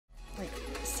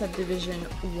subdivision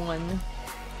 1.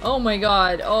 Oh my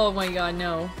god,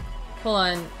 no. Hold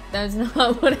on, that's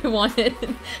not what I wanted.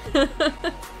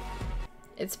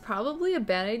 It's probably a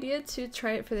bad idea to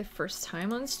try it for the first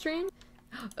time on stream.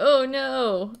 Oh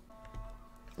no!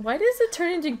 Why does it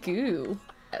turn into goo?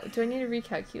 Do I need to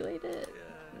recalculate it?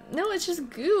 No, it's just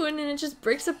goo and then it just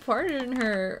breaks apart in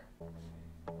her.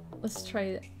 Let's try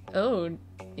it. Oh,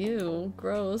 ew,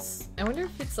 gross. I wonder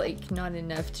if it's like not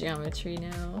enough geometry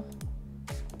now.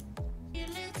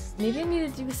 Maybe I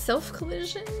need to do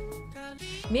self-collision?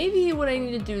 Maybe what I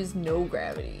need to do is no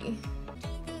gravity.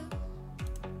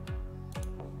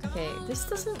 Okay, this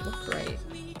doesn't look right.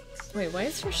 Wait, why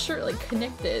is her shirt like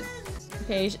connected?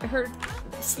 Okay, her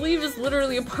sleeve is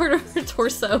literally a part of her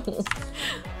torso.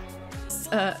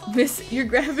 Miss, your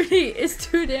gravity is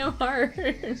too damn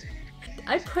hard.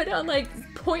 I put on like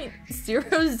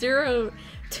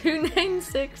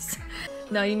 0.00296.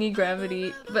 No, you need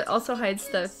gravity, but also hide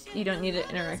stuff you don't need it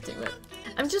interacting with.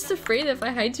 I'm just afraid if I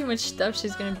hide too much stuff,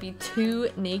 she's gonna be too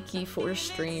naked for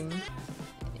stream.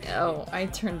 Oh, I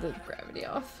turned the gravity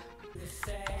off.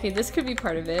 Okay, this could be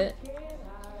part of it.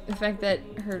 The fact that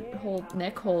her whole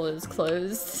neck hole is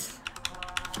closed.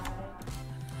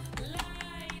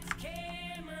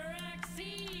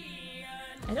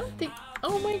 I don't think-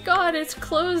 oh my god, it's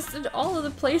closed in all of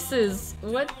the places!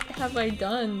 What have I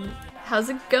done? How's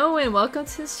it going? Welcome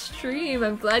to the stream.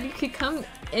 I'm glad you could come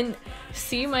and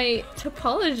see my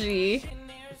topology.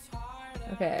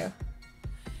 Okay.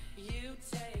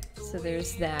 So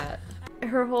there's that.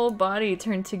 Her whole body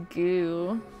turned to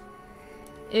goo.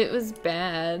 It was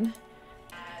bad.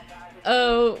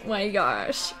 Oh my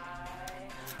gosh.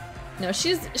 No,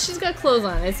 she's got clothes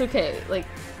on. It's okay. Like,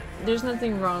 there's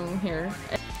nothing wrong here.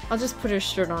 I'll just put her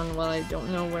shirt on while I don't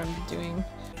know what I'm doing.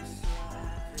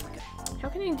 How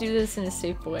can I do this in a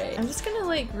safe way? I'm just gonna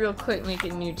like real quick make a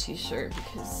new t-shirt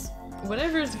because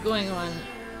whatever's going on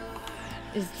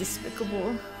is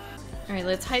despicable. Alright,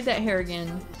 let's hide that hair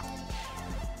again.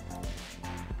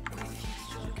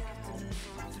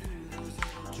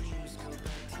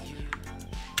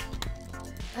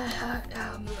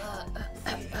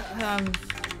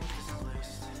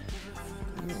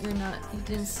 You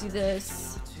didn't see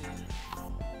this.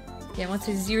 Yeah, once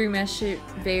I Z-remesh it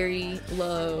very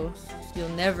low, you'll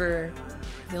never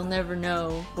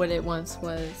know what it once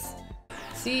was.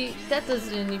 See, that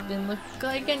doesn't even look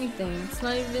like anything. It's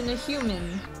not even a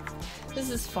human. This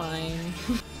is fine.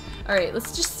 Alright,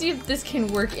 let's just see if this can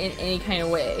work in any kind of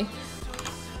way.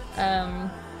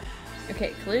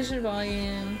 Okay, collision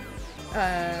volume,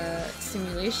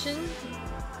 simulation.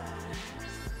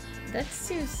 That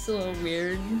seems a little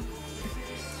weird.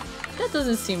 That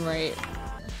doesn't seem right.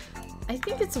 I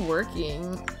think it's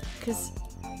working, cause...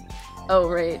 oh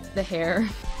right, the hair.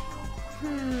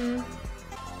 That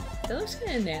looks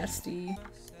kinda nasty.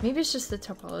 Maybe it's just the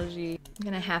topology. I'm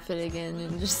gonna half it again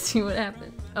and just see what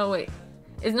happens. Oh wait,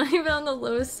 it's not even on the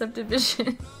lowest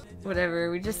subdivision. Whatever,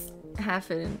 we just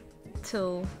half it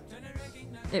until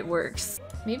it works.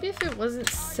 Maybe if it wasn't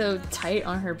so tight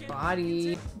on her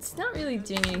body. It's not really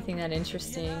doing anything that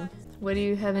interesting. What do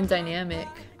you have in dynamic?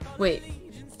 Wait.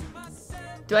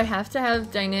 Do I have to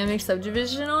have dynamic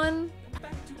subdivision on?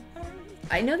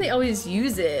 I know they always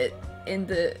use it in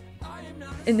the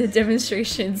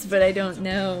demonstrations, but I don't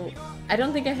know. I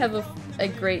don't think I have a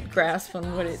great grasp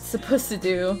on what it's supposed to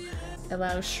do.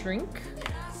 Allow shrink?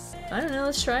 I don't know,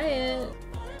 let's try it.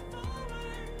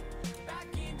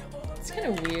 It's kind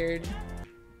of weird.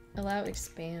 Allow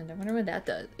expand. I wonder what that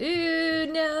does. Ooh,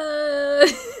 no!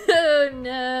 Oh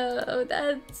no,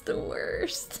 that's the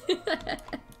worst.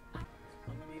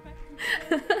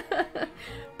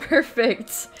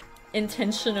 Perfect.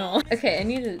 Intentional. Okay, I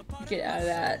need to get out of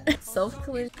that.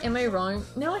 Self-collision. Am I wrong?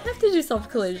 No, I have to do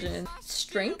self-collision.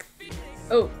 Strength?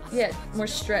 Oh, yeah, more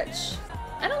stretch.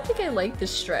 I don't think I like the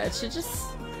stretch. It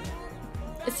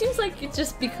seems like it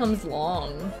just becomes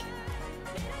long.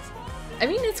 I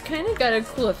mean, it's kind of got a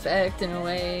cool effect in a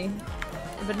way,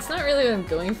 but it's not really what I'm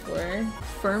going for.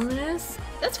 Firmness?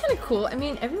 That's kind of cool. I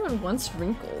mean, everyone wants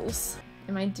wrinkles.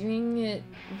 Am I doing it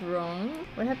wrong?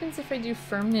 What happens if I do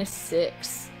firmness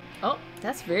 6? Oh,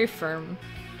 that's very firm.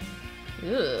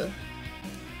 Ugh.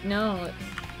 No.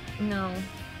 No.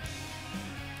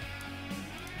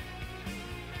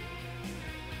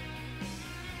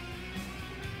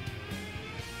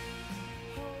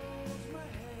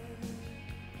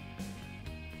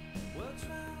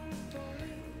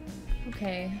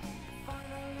 Okay.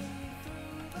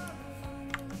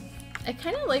 I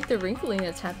kind of like the wrinkling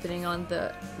that's happening on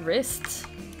the wrist.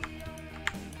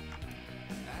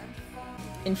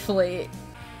 Inflate.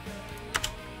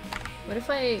 What if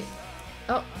I...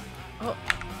 oh. Oh.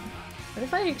 What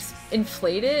if I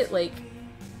inflate it like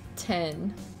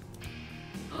 10?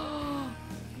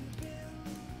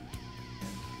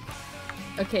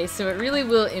 Okay, so it really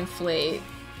will inflate.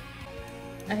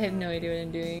 I have no idea what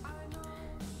I'm doing.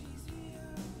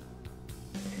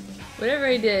 Whatever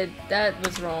I did, that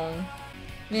was wrong.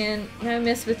 Man, now I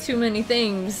messed with too many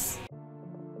things.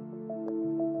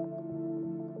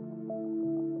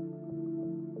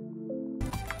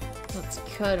 Let's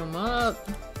cut them up.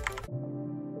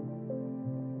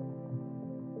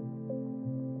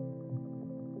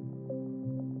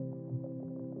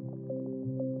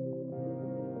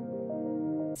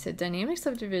 So dynamic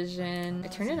subdivision, I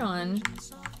turn it on.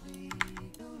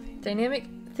 Dynamic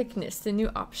thickness, the new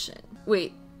option.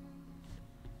 Wait,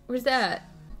 where's that?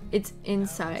 It's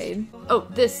inside. Oh,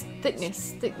 this,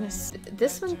 thickness.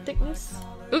 This one, thickness?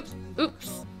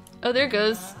 Oops. Oh, there it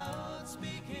goes.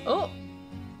 Oh,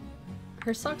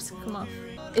 her socks come off.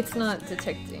 It's not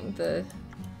detecting the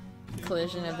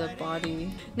collision of the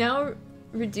body. Now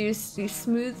reduce the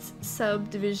smooth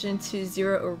subdivision to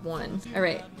 0 or 1. All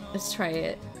right, let's try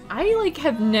it. I like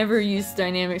have never used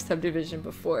dynamic subdivision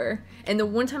before, and the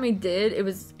one time I did, it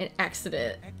was an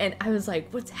accident, and I was like,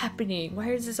 what's happening? Why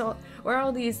are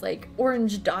all these like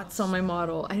orange dots on my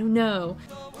model? I don't know.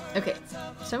 Okay,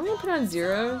 so I'm gonna put on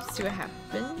 0, see what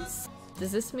happens.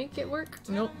 Does this make it work?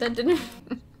 Nope, that didn't.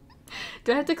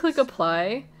 Do I have to click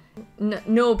apply?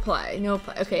 No apply.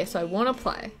 Okay, so I won't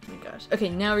apply. Oh my gosh. Okay,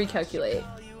 now recalculate.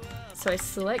 So I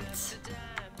select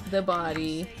the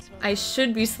body. I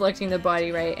should be selecting the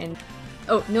body, right? And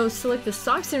oh no, select the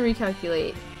socks and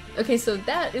recalculate. Okay, so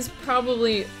that is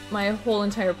probably my whole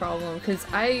entire problem, because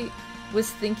I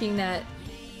was thinking that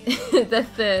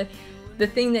that the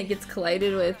thing that gets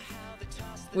collided with,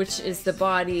 which is the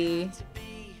body,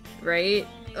 right?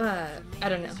 I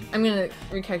don't know. I'm gonna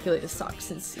recalculate the socks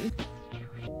and see.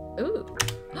 Ooh.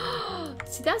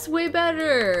 See, that's way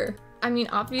better! I mean,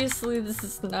 obviously this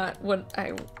is not what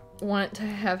I want to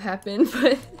have happen,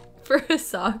 but for a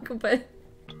sock, but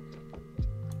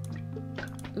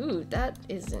ooh, that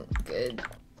isn't good.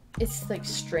 It's like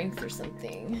strength or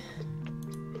something.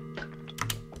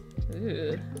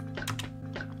 Ooh,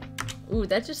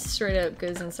 that just straight up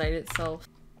goes inside itself.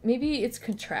 Maybe it's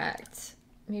contract.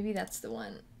 Maybe that's the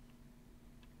one.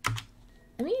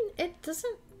 I mean, it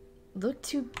doesn't look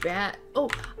too bad. Oh,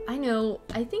 I know.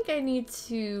 I think I need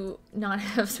to not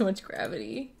have so much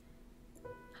gravity.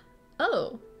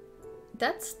 Oh,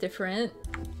 that's different.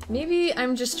 Maybe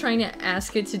I'm just trying to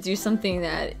ask it to do something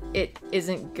that it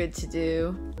isn't good to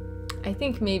do. I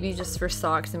think maybe just for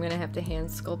socks, I'm gonna have to hand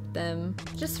sculpt them.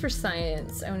 Just for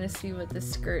science, I wanna see what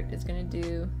this skirt is gonna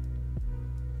do.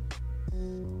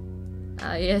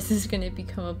 Ah, yes, it's gonna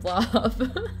become a blob.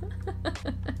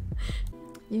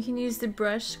 You can use the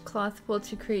brush cloth pull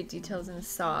to create details in a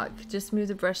sock. Just move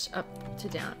the brush up to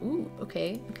down. Ooh,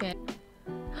 okay.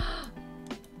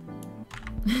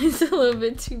 It's a little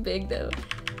bit too big though.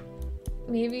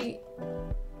 Maybe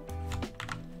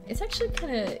it's actually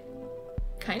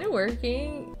kind of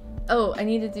working. Oh, I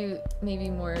need to do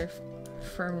maybe more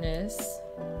firmness.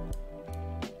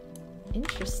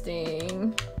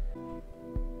 Interesting.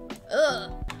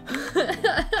 Ugh.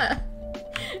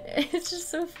 It's just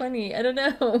so funny. I don't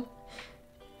know.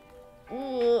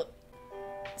 Ooh,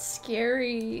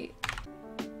 scary.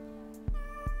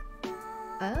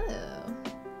 Oh.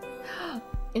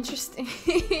 Interesting.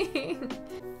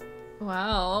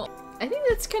 Wow. I think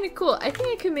that's kind of cool. I think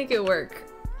I could make it work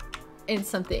in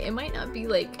something. It might not be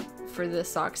like for the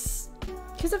socks,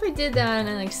 because if I did that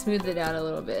and like smoothed it out a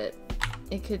little bit,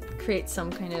 it could create some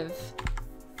kind of,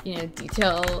 you know,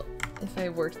 detail if I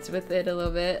worked with it a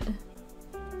little bit.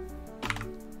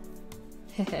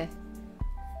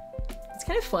 It's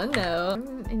kind of fun though.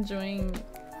 I'm enjoying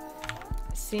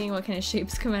seeing what kind of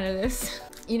shapes come out of this.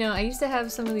 You know, I used to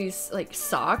have some of these like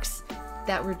socks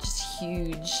that were just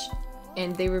huge,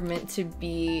 and they were meant to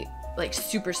be like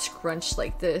super scrunched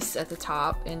like this at the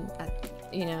top and at,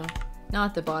 you know, not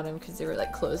at the bottom because they were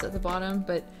like closed at the bottom,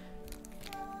 but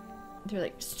they're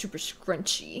like super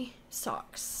scrunchy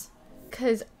socks.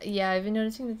 Cause yeah, I've been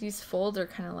noticing that these folds are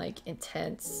kind of like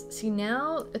intense. See,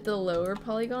 now at the lower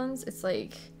polygons, it's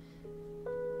like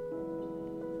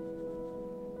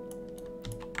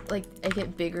I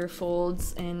get bigger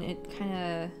folds, and it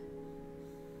kind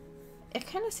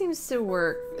of seems to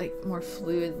work like more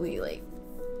fluidly. Like,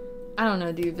 I don't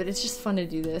know, dude, but it's just fun to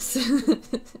do this.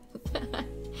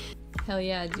 Hell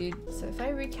yeah, dude. So if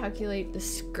I recalculate the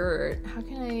skirt, how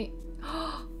can I?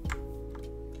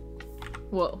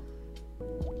 Whoa.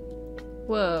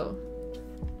 Whoa.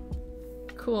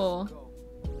 Cool.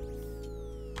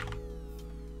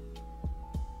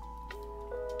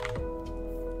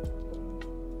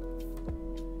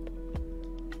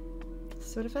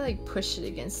 So what if I like push it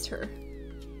against her?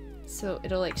 So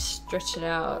it'll like stretch it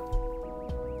out.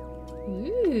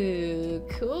 Ooh,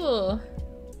 cool.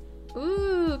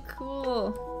 Ooh,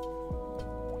 cool.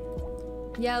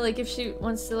 Yeah, like if she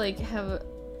wants to like have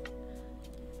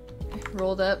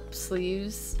rolled up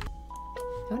sleeves.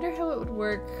 I wonder how it would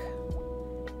work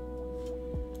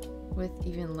with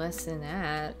even less than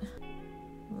that.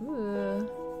 Ooh.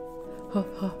 Ha,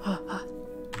 ha, ha, ha.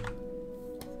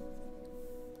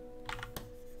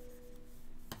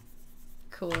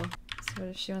 Cool. So what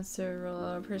if she wants to roll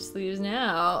up her sleeves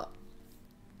now?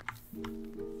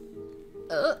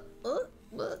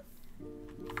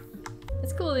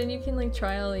 That's cool, then you can like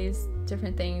try all these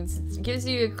different things. It gives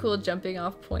you a cool jumping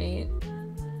off point.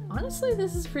 Honestly,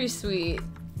 this is pretty sweet.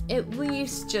 At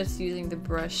least just using the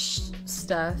brush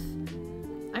stuff.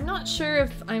 I'm not sure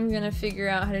if I'm gonna figure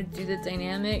out how to do the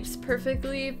dynamics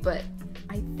perfectly, but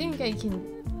I think I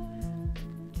can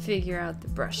figure out the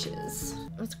brushes.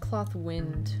 What's cloth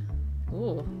wind?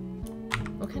 Ooh.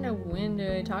 What kind of wind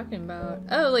are I talking about?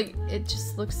 Oh, like, it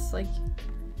just looks like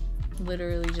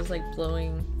literally just like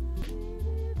blowing.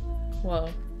 Whoa.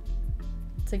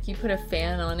 It's like you put a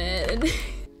fan on it.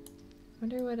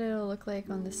 Wonder what it'll look like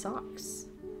on the socks.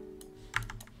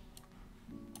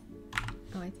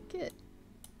 Oh, I think it...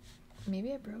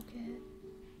 Maybe I broke it.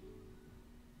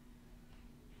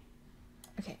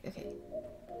 Okay, okay.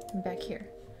 I'm back here.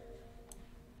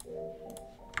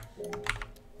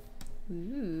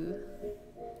 Ooh.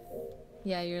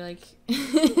 Yeah, you're like...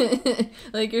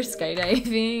 like you're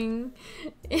skydiving.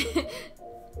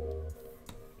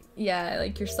 Yeah,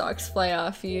 like your socks fly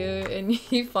off you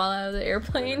and you fall out of the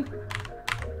airplane.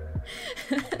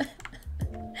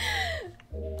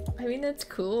 I mean, that's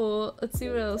cool. Let's see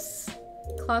what else.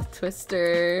 Cloth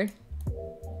twister.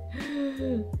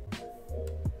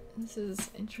 This is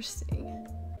interesting.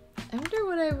 I wonder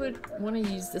what I would want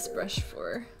to use this brush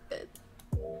for.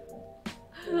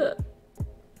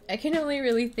 I can only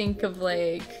really think of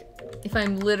like if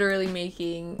I'm literally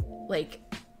making like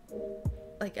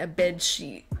a bed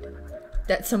sheet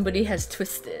that somebody has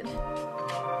twisted.